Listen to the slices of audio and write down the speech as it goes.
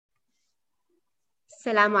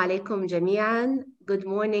Assalamu alaikum jami'an. Good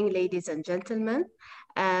morning, ladies and gentlemen.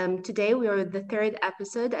 Today we are the third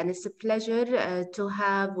episode, and it's a pleasure to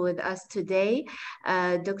have with us today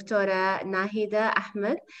Dr. Nahida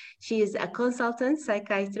Ahmed. She is a consultant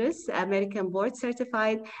psychiatrist, American board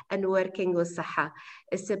certified, and working with SEHA.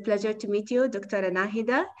 It's a pleasure to meet you, Dr.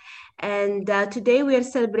 Nahida. And today we are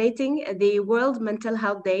celebrating the World Mental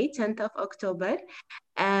Health Day, 10th of October.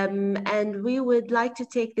 And we would like to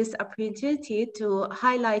take this opportunity to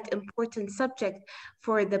highlight important subject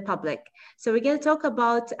for the public. So we're going to talk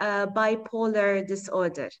about bipolar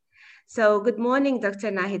disorder. So good morning,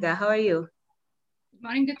 Dr. Nahida. How are you? Good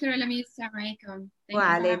morning, Dr. Lamiz. Assalamualaikum.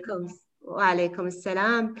 Wa alaikum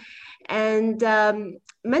assalam. And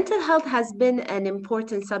mental health has been an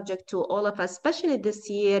important subject to all of us, especially this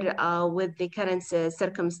year with the current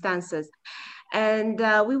circumstances. And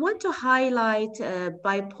we want to highlight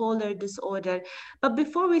bipolar disorder. But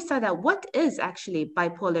before we start that, what is actually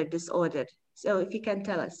bipolar disorder? So if you can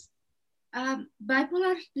tell us.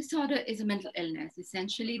 Bipolar disorder is a mental illness.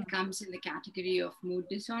 Essentially, it comes in the category of mood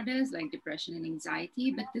disorders like depression and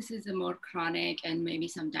anxiety, but this is a more chronic and maybe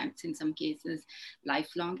sometimes in some cases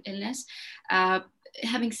lifelong illness.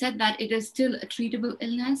 Having said that, it is still a treatable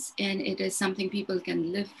illness, and it is something people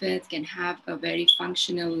can live with, can have a very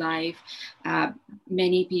functional life.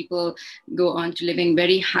 Many people go on to living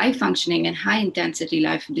very high functioning and high intensity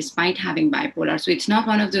life despite having bipolar. So it's not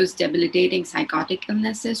one of those debilitating psychotic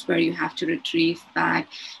illnesses where you have to retrieve back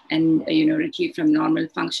and retrieve from normal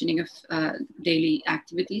functioning of daily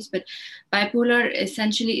activities. But bipolar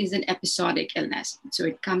essentially is an episodic illness. So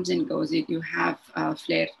it comes and goes. You have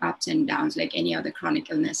flare ups and downs like any other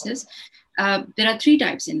chronic illnesses. There are three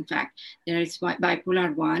types, in fact. There is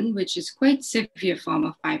bipolar 1, which is quite severe form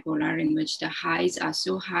of bipolar, in which the highs are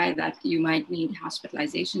so high that you might need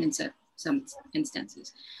hospitalization in some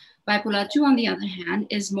instances. Bipolar 2, on the other hand,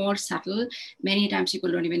 is more subtle. Many times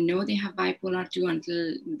people don't even know they have bipolar 2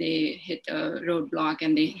 until they hit a roadblock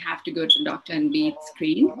and they have to go to the doctor and be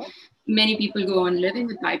screened. Many people go on living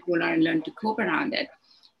with bipolar and learn to cope around it.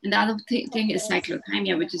 And the other thing is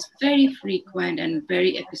cyclothymia, which is very frequent and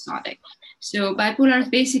very episodic. So bipolar is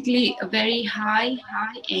basically a very high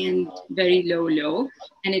and very low.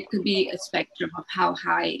 And it could be a spectrum of how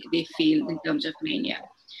high they feel in terms of mania.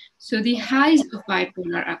 So the highs of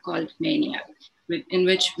bipolar are called mania, in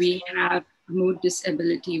which we have mood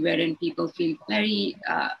disability, wherein people feel very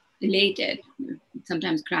elated,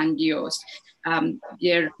 sometimes grandiose.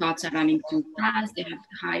 Their thoughts are running too fast. They have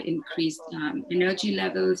high increased energy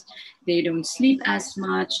levels. They don't sleep as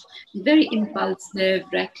much. Very impulsive,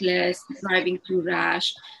 reckless, driving too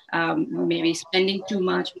rash, maybe spending too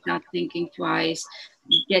much without thinking twice.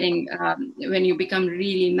 When you become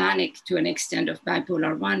really manic to an extent of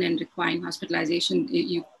bipolar 1 and requiring hospitalization,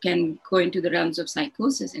 you can go into the realms of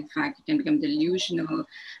psychosis. In fact, you can become delusional.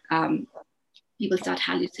 People start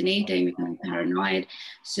hallucinating, becoming paranoid.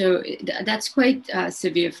 So that's quite a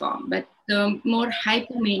severe form. But the more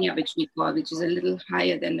hypomania, which we call, which is a little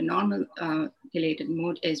higher than the normal elated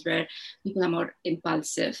mood, is where people are more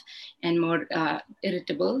impulsive and more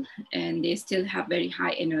irritable, and they still have very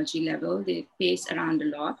high energy level. They pace around a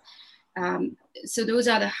lot. So those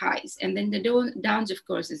are the highs. And then the downs, of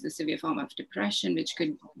course, is the severe form of depression, which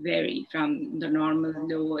could vary from the normal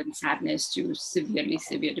low and sadness to severely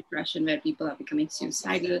severe depression, where people are becoming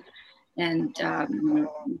suicidal and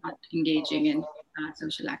not engaging in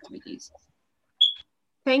social activities.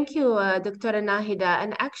 Thank you, Dr. Nahida.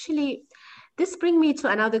 And actually, this brings me to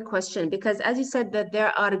another question, because as you said that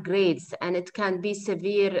there are grades and it can be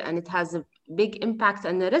severe and it has a big impact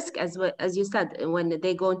on the risk, as well, as you said, when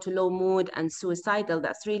they go into low mood and suicidal,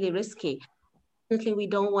 that's really risky. Definitely, we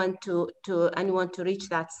don't want anyone to reach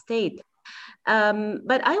that state.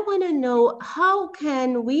 But I want to know, how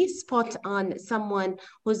can we spot on someone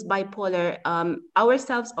who's bipolar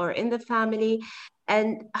ourselves or in the family?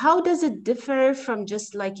 And how does it differ from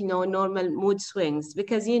just normal mood swings?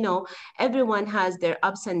 Because, everyone has their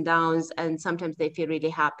ups and downs, and sometimes they feel really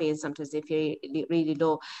happy and sometimes they feel really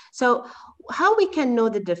low. So how we can know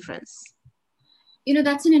the difference?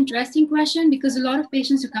 That's an interesting question, because a lot of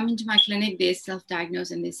patients who come into my clinic, they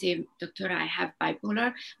self-diagnose and they say, Doctor, I have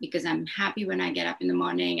bipolar because I'm happy when I get up in the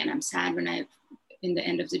morning and I'm sad in the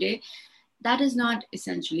end of the day. That is not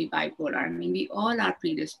essentially bipolar. I mean, we all are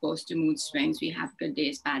predisposed to mood swings. We have good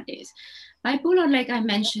days, bad days. Bipolar, like I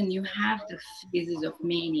mentioned, you have the phases of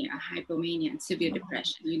mania, hypomania, and severe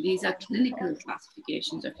depression. These are clinical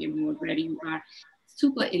classifications of your mood where you are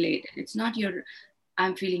super elated. It's not your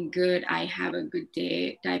I'm feeling good, I have a good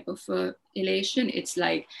day type of elation. It's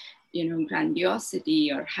like,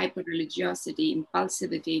 grandiosity or hyper-religiosity,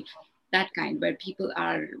 impulsivity. that kind, where people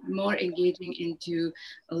are more engaging into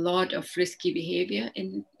a lot of risky behavior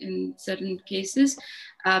in certain cases.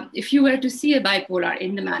 If you were to see a bipolar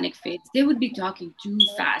in the manic phase, they would be talking too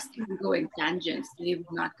fast. They would go in tangents. They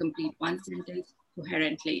would not complete one sentence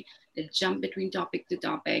coherently. They jump between topic to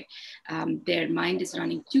topic. Their mind is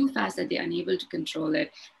running too fast that they're unable to control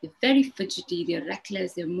it. They're very fidgety, they're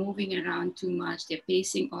reckless, they're moving around too much, they're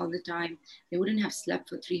pacing all the time. They wouldn't have slept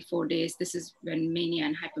for 3-4 days. This is when mania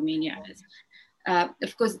and hypomania is.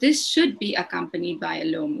 Of course, this should be accompanied by a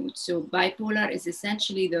low mood. So bipolar is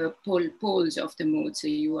essentially the poles of the mood. So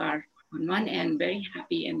you are on one end very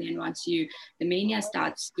happy, and then once the mania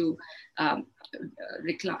starts to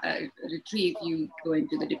retrieve, you go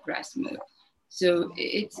into the depressed mode. So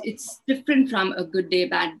it's different from a good day,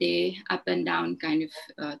 bad day, up and down kind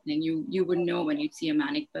of thing. You would know when you see a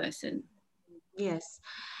manic person. Yes.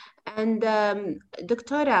 And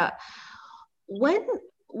Doctora, when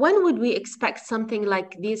would we expect something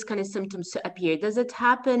like these kind of symptoms to appear? Does it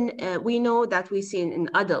happen? We know that we see in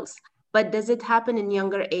adults, but does it happen in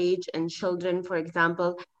younger age and children, for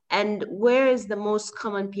example? And where is the most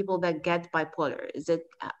common people that get bipolar? Is it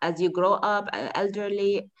as you grow up,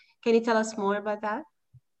 elderly? Can you tell us more about that?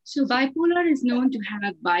 So bipolar is known to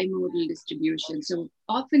have bimodal distribution. So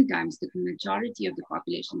oftentimes the majority of the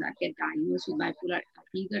population that get diagnosed with bipolar are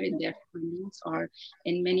either in their 20s or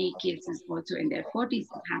in many cases also in their 40s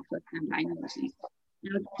that have first-time diagnoses.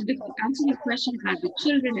 Now, to answer your question about the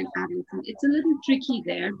children and adolescents, it's a little tricky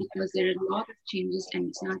there because there are a lot of changes and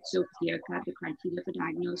it's not so clear-cut the criteria for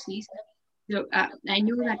diagnoses. So I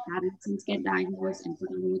know that adolescents get diagnosed and put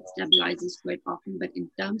on mood stabilizers quite often, but in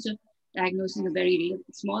terms of diagnosing a very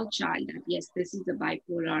small child that yes, this is a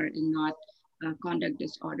bipolar and not a conduct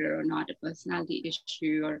disorder or not a personality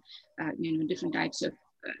issue or different types of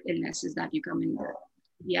illnesses that you come in the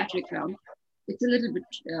pediatric realm, it's a little bit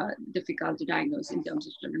difficult to diagnose in terms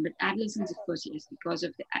of children. But adolescents, of course, yes, because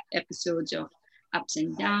of the episodes of ups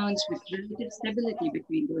and downs with relative stability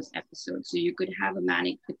between those episodes. So you could have a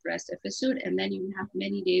manic depressed episode and then you would have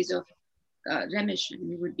many days of remission.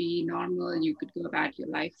 You would be normal. You could go about your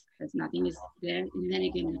life as nothing is there, and then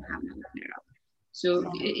again you have another flare up.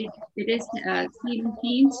 So it is seen in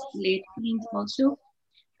teens, late teens also.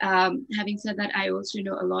 Having said that, I also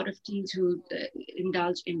know a lot of teens who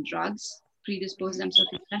indulge in drugs, predispose themselves,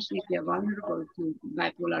 especially if they are vulnerable to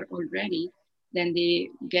bipolar already, then they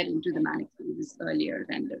get into the manic phases earlier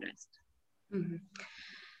than the rest. Mm-hmm.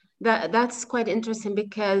 That's quite interesting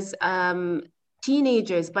because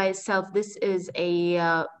teenagers by itself, this is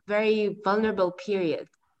a very vulnerable period.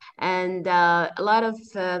 And a lot of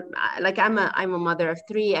like I'm a mother of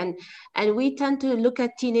 3, and we tend to look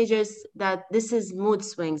at teenagers that this is mood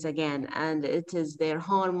swings again, and it is their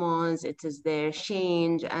hormones, it is their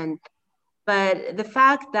change, but the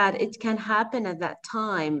fact that it can happen at that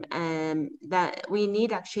time, that we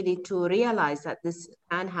need actually to realize that this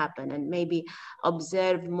can happen and maybe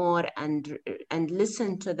observe more and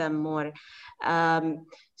listen to them more.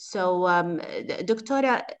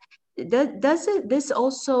 Doctora, this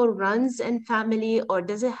also runs in family, or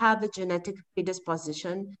does it have a genetic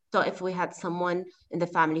predisposition? So if we had someone in the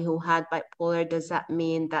family who had bipolar, does that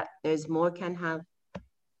mean that there's more can have?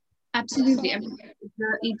 Absolutely. I mean,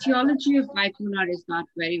 the etiology of bipolar is not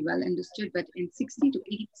very well understood, but in 60 to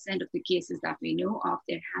 80% of the cases that we know of,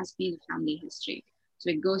 there has been a family history.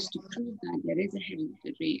 So it goes to prove that there is a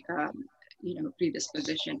hereditary,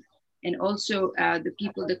 predisposition. And also the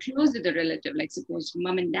closer the relative, like suppose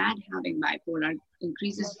mom and dad having bipolar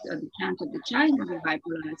increases the chance of the child having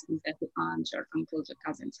bipolar as compared to aunts or uncles or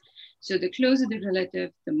cousins. So the closer the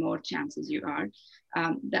relative, the more chances you are.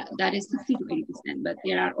 That is 60 to 80%, but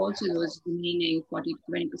there are also those remaining 40 to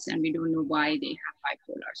 20%. We don't know why they have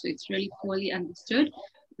bipolar. So it's really poorly understood,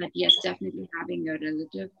 but yes, definitely having a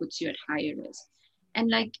relative puts you at higher risk.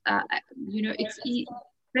 And it's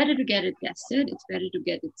better to get it tested. It's better to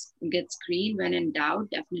get screened. When in doubt,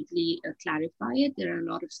 definitely clarify it. There are a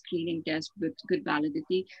lot of screening tests with good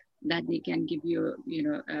validity that they can give you,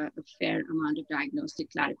 a fair amount of diagnostic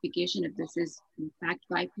clarification if this is in fact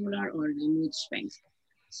bipolar or mood swings.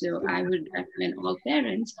 So I would recommend all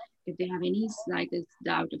parents, if they have any slightest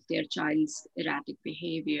doubt of their child's erratic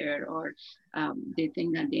behavior or they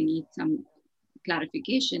think that they need some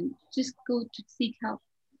clarification, just go to seek help.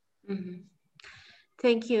 Mm-hmm.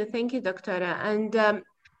 Thank you, Doctora. And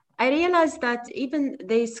I realized that even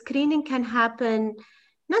the screening can happen.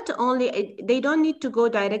 Not only, they don't need to go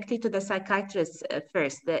directly to the psychiatrist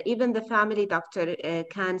first. Even the family doctor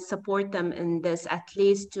can support them in this, at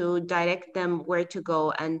least to direct them where to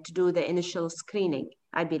go and to do the initial screening,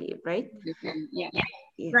 I believe, right? Yeah.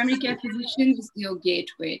 Yes. Primary care physician is your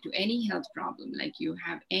gateway to any health problem, like you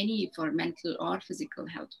have any for mental or physical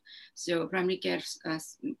health. So primary care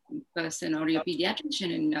person or your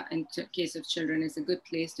pediatrician in case of children is a good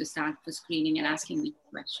place to start for screening and asking these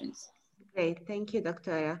questions. Great, thank you,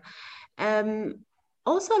 Dr.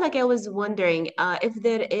 Also, like I was wondering if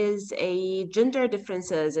there is a gender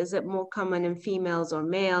differences, is it more common in females or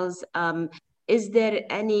males? Is there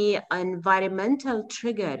any environmental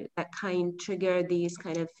trigger that can trigger these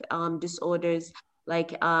kind of disorders?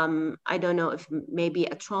 Like, I don't know if maybe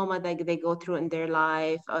a trauma that they go through in their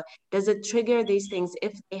life, does it trigger these things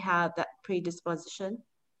if they have that predisposition?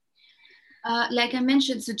 Like I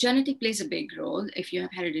mentioned, so genetic plays a big role if you have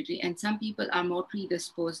hereditary, and some people are more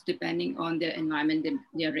predisposed depending on the environment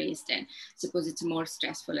they're raised in. Suppose it's a more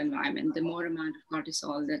stressful environment, the more amount of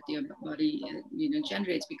cortisol that your body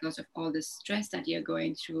generates because of all the stress that you're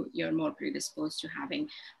going through, you're more predisposed to having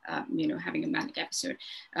having a manic episode.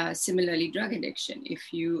 Similarly, drug addiction. If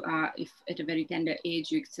at a very tender age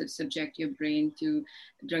you subject your brain to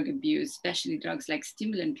drug abuse, especially drugs like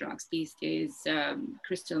stimulant drugs these days,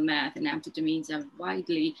 crystal meth and amphetamines are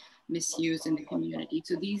widely misused in the community.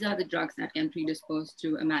 So these are the drugs that can predispose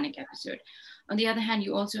to a manic episode. On the other hand,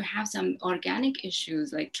 you also have some organic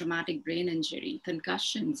issues like traumatic brain injury,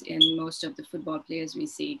 concussions in most of the football players we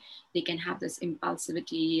see. They can have this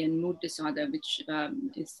impulsivity and mood disorder, which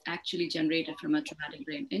is actually generated from a traumatic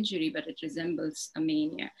brain injury, but it resembles a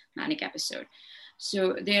manic episode.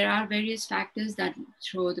 So there are various factors that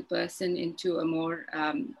throw the person into a more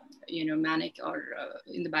manic or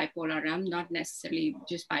in the bipolar realm, not necessarily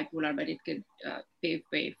just bipolar, but it could pave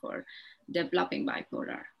way for developing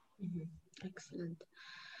bipolar. Mm-hmm. Excellent.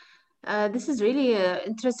 This is really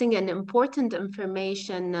interesting and important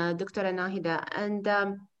information, Dr. Nahida. And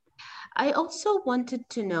I also wanted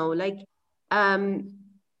to know, like,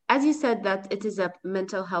 as you said, that it is a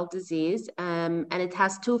mental health disease, and it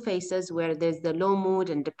has two phases where there's the low mood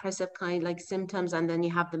and depressive kind like symptoms, and then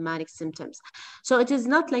you have the manic symptoms. So it is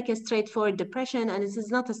not like a straightforward depression, and it is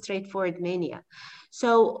not a straightforward mania.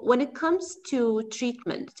 So when it comes to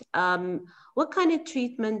treatment, what kind of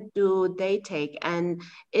treatment do they take, and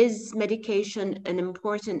is medication an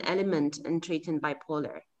important element in treating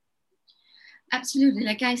bipolar? Absolutely.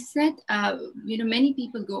 Like I said, many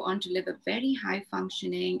people go on to live a very high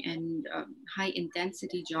functioning and high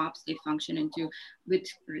intensity jobs they function into with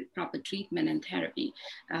proper treatment and therapy.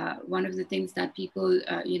 One of the things that people,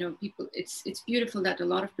 it's beautiful that a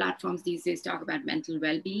lot of platforms these days talk about mental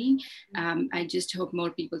well-being. I just hope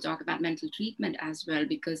more people talk about mental treatment as well,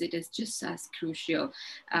 because it is just as crucial.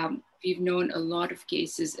 We've known a lot of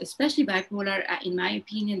cases, especially bipolar, in my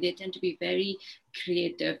opinion, they tend to be very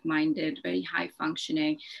creative minded, very high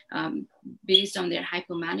functioning. Based on their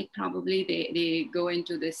hypomanic, probably they go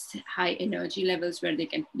into this high energy levels where they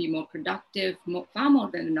can be more productive, far more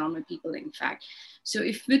than the normal people, in fact. So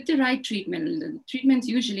if with the right treatment, the treatment's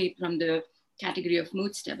usually from the category of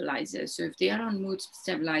mood stabilizers. So if they are on mood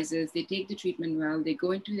stabilizers, they take the treatment well, they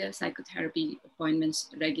go into their psychotherapy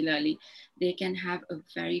appointments regularly, they can have a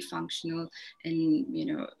very functional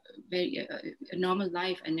and, very a normal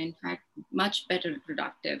life, and in fact, much better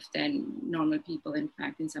productive than normal people, in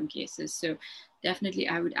fact, in some cases. So definitely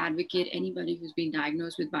I would advocate anybody who's been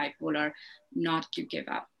diagnosed with bipolar not to give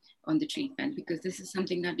up on the treatment, because this is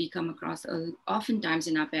something that we come across oftentimes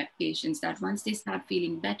in our patients, that once they start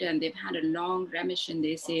feeling better and they've had a long remission,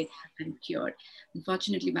 they say, I'm cured.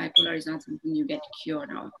 Unfortunately, bipolar is not something you get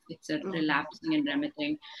cured of. It's a relapsing and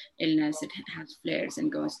remitting illness. It has flares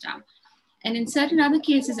and goes down. And in certain other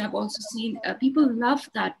cases, I've also seen people love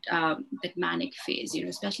that manic phase,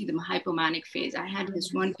 especially the hypomanic phase. I had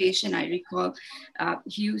this one patient, I recall,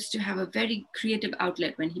 he used to have a very creative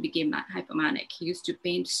outlet when he became hypomanic. He used to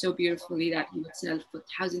paint so beautifully that he would sell for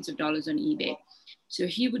thousands of dollars on eBay. So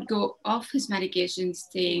he would go off his medications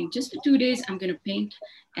saying, just for 2 days, I'm going to paint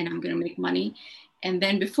and I'm going to make money. And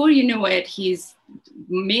then before you know it, he's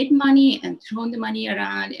made money and thrown the money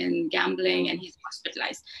around and gambling, and he's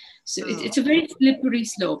hospitalized. So it's a very slippery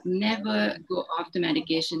slope. Never go off the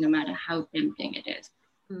medication, no matter how tempting it is.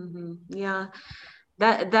 Mm-hmm. Yeah,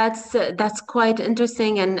 that's quite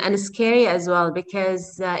interesting and scary as well,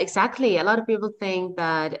 because exactly, a lot of people think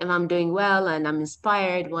that if I'm doing well and I'm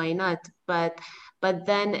inspired, why not? But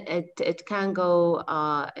then it can go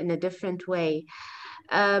in a different way.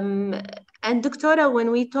 And Doctora,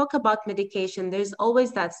 when we talk about medication, there's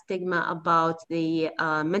always that stigma about the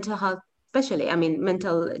mental health, especially, I mean,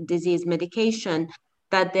 mental disease medication,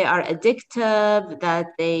 that they are addictive, that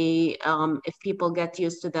they, if people get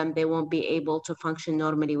used to them, they won't be able to function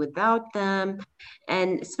normally without them,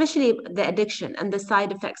 and especially the addiction and the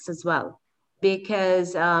side effects as well.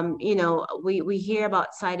 because, you know, we hear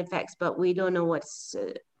about side effects, but we don't know what's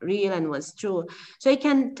real and what's true. So you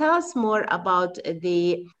can tell us more about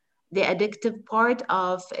the addictive part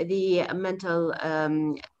of the mental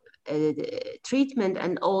treatment,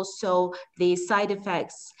 and also the side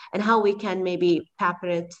effects, and how we can maybe taper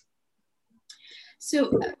it.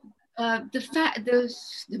 So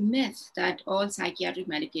the myth that all psychiatric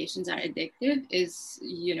medications are addictive is,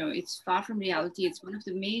 you know, it's far from reality. It's one of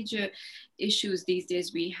the major issues these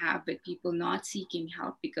days we have with people not seeking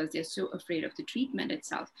help because they're so afraid of the treatment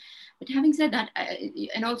itself. But having said that,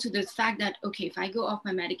 and also the fact that, okay, if I go off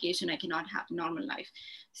my medication, I cannot have a normal life.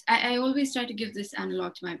 I always try to give this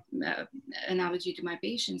analog to my analogy to my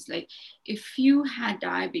patients. Like, if you had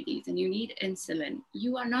diabetes and you need insulin,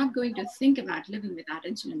 you are not going to think about living without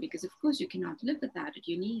insulin, because of course you cannot live without it,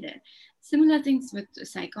 you need it. Similar things with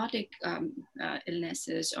psychotic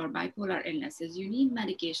illnesses or bipolar illnesses, you need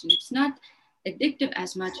medication. It's not addictive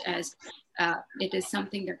as much as it is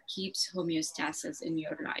something that keeps homeostasis in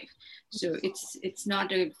your life. So it's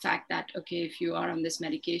not a fact that, okay, if you are on this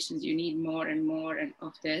medications, you need more and more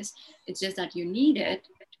of this. It's just that you need it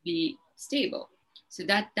to be stable. So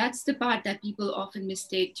that's the part that people often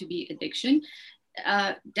mistake to be addiction.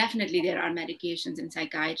 Definitely there are medications in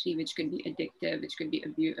psychiatry which could be addictive, which could be,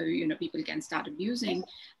 you know, people can start abusing,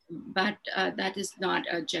 but that is not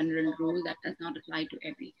a general rule. That does not apply to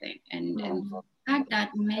everything. And the fact that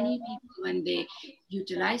many people, when they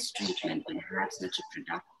utilize treatment and have such a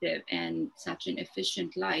productive and such an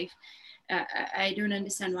efficient life, I don't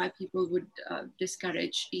understand why people would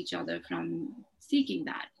discourage each other from seeking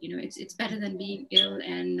that. You know, it's better than being ill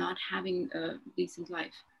and not having a decent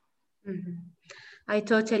life. Mm-hmm. I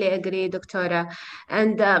totally agree, Doctora.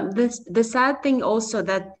 And the sad thing also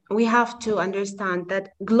that we have to understand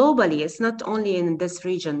that globally, it's not only in this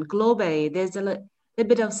region, globally, there's a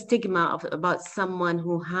bit of stigma about someone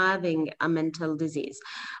who having a mental disease.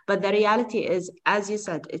 But the reality is, as you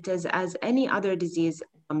said, it is as any other disease,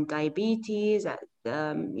 diabetes,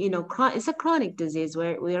 you know, it's a chronic disease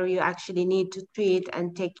where you actually need to treat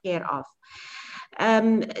and take care of.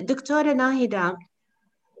 Doctora Nahida,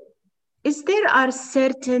 is there are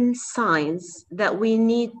certain signs that we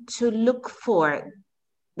need to look for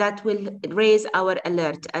that will raise our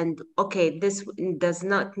alert, and okay, this does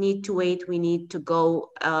not need to wait, we need to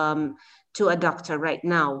go to a doctor right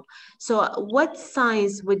now? So what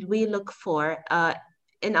signs would we look for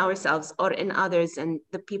in ourselves or in others and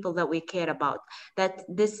the people that we care about, that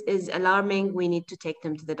this is alarming, we need to take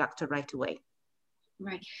them to the doctor right away?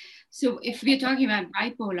 Right. So if we're talking about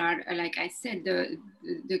bipolar, like I said,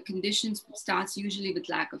 the conditions starts usually with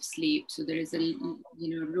lack of sleep. So there is a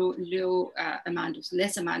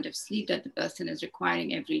less amount of sleep that the person is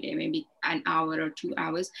requiring every day, maybe an hour or 2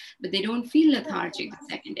 hours, but they don't feel lethargic the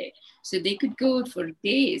second day. So they could go for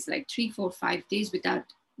days, like 3, 4, 5 days without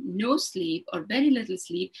no sleep or very little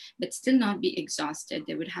sleep, but still not be exhausted.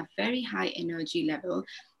 They would have very high energy level.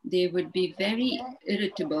 They would be very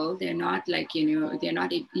irritable. They're not like, you know, they're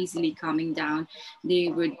not easily calming down. They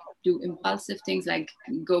would do impulsive things like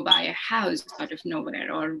go buy a house out of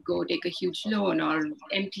nowhere, or go take a huge loan, or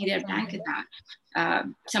empty their bank account.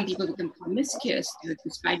 Some people become promiscuous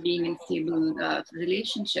despite being in stable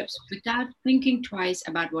relationships without thinking twice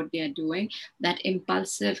about what they are doing, that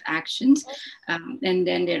impulsive actions. And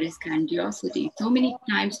then there is grandiosity. So many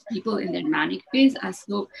times people in their manic phase are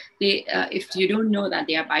so, if you don't know that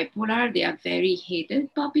they are bipolar, they are very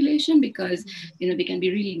hated population, because, you know, they can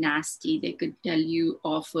be really nasty. They could tell you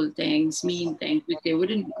awful things, mean things, which they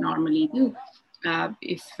wouldn't normally do.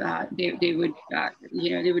 If they would,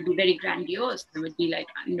 they would be very grandiose. They would be like,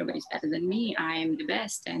 nobody's better than me, I am the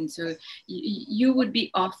best. And so you would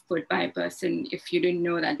be off put by a person if you didn't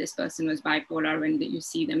know that this person was bipolar when you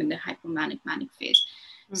see them in the hypomanic manic phase.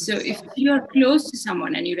 So if you're close to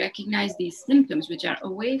someone and you recognize these symptoms, which are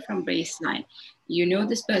away from baseline, you know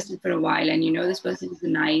this person for a while and you know this person is a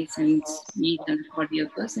nice and sweet and cordial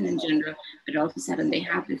person in general, but all of a sudden they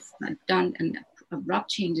have this sudden and abrupt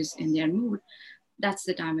changes in their mood, that's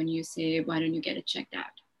the time when you say, why don't you get it checked out?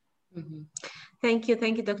 Mm-hmm. Thank you,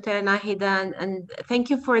 Dr. Nahida, and thank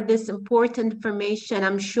you for this important information.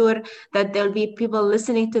 I'm sure that there'll be people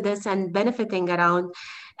listening to this and benefiting around.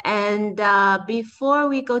 And before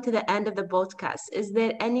we go to the end of the podcast, is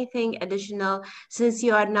there anything additional, since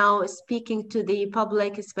you are now speaking to the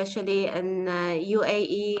public, especially in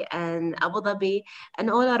UAE and Abu Dhabi and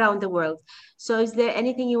all around the world? So is there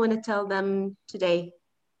anything you want to tell them today?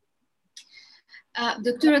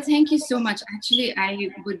 Doctora, thank you so much. Actually, I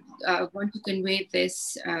would want to convey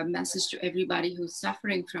this message to everybody who's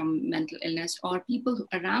suffering from mental illness, or people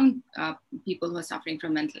around people who are suffering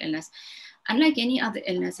from mental illness. Unlike any other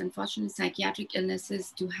illness, unfortunately, psychiatric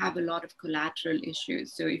illnesses do have a lot of collateral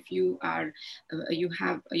issues. So if you are,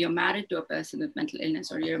 you're married to a person with mental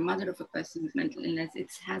illness, or you're a mother of a person with mental illness, it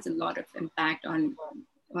has a lot of impact on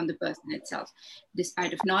the person itself,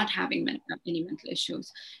 despite of not having any mental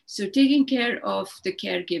issues. So taking care of the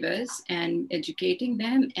caregivers and educating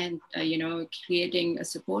them, and creating a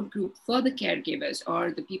support group for the caregivers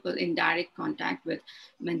or the people in direct contact with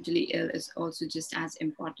mentally ill is also just as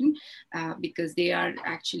important, because they are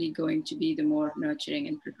actually going to be the more nurturing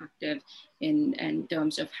and productive in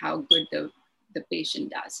terms of how good the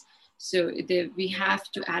patient does. So we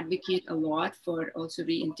have to advocate a lot for also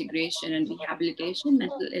reintegration and rehabilitation.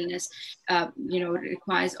 Mental illness,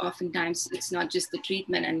 requires oftentimes, it's not just the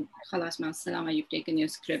treatment and khalas ma salama, you've taken your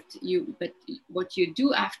script, but what you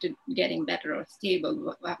do after getting better or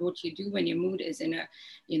stable, what you do when your mood is at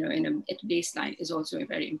baseline is also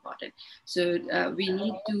very important. So we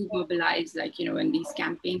need to mobilize, when these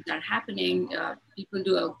campaigns are happening, people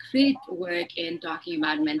do a great work in talking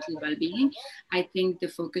about mental well-being. I think the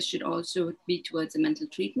focus should also be towards the mental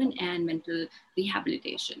treatment and mental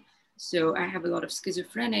rehabilitation. So I have a lot of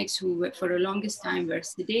schizophrenics who for the longest time were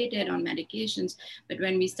sedated on medications, but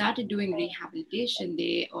when we started doing rehabilitation,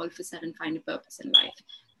 they all of a sudden find a purpose in life.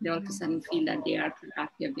 They all of a sudden feel that they are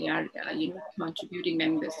productive, they are contributing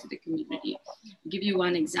members to the community. I'll give you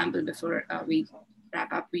one example before we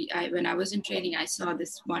wrap up. When I was in training, I saw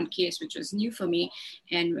this one case which was new for me,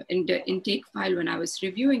 and in the intake file, when I was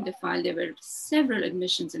reviewing the file, there were several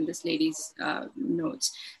admissions in this lady's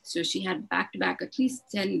notes. So she had back-to-back at least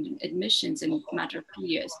 10 admissions in a matter of 2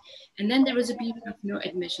 years, and then there was a period of no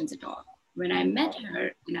admissions at all. When I met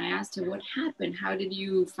her and I asked her what happened, how did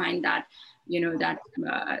you find that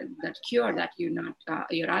that cure, that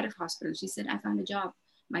you're out of hospital? She said, I found a job.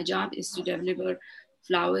 My job is to deliver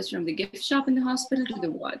flowers from the gift shop in the hospital to the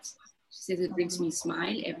wards. She says it brings me a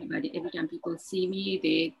smile. Every time people see me,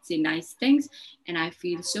 they say nice things, and I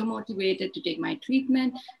feel so motivated to take my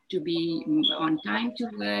treatment, to be on time to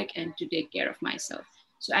work, and to take care of myself.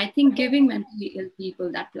 So I think giving mentally ill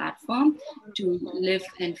people that platform to live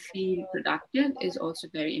and feel productive is also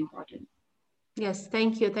very important. Yes,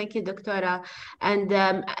 thank you, Doctora. And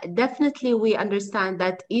definitely we understand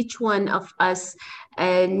that each one of us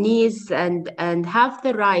needs and have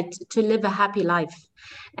the right to live a happy life.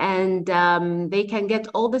 And they can get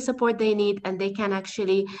all the support they need, and they can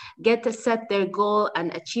actually get to set their goal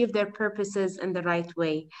and achieve their purposes in the right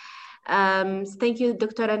way. Thank you,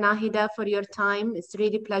 Dr. Nahida, for your time. It's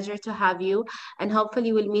really a pleasure to have you, and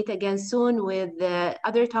hopefully we'll meet again soon with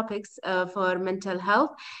other topics for mental health.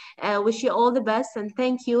 Wish you all the best, and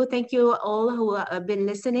thank you all who have been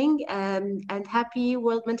listening, and happy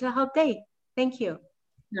World Mental Health Day. Thank you.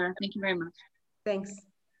 Yeah, thank you very much. Thanks.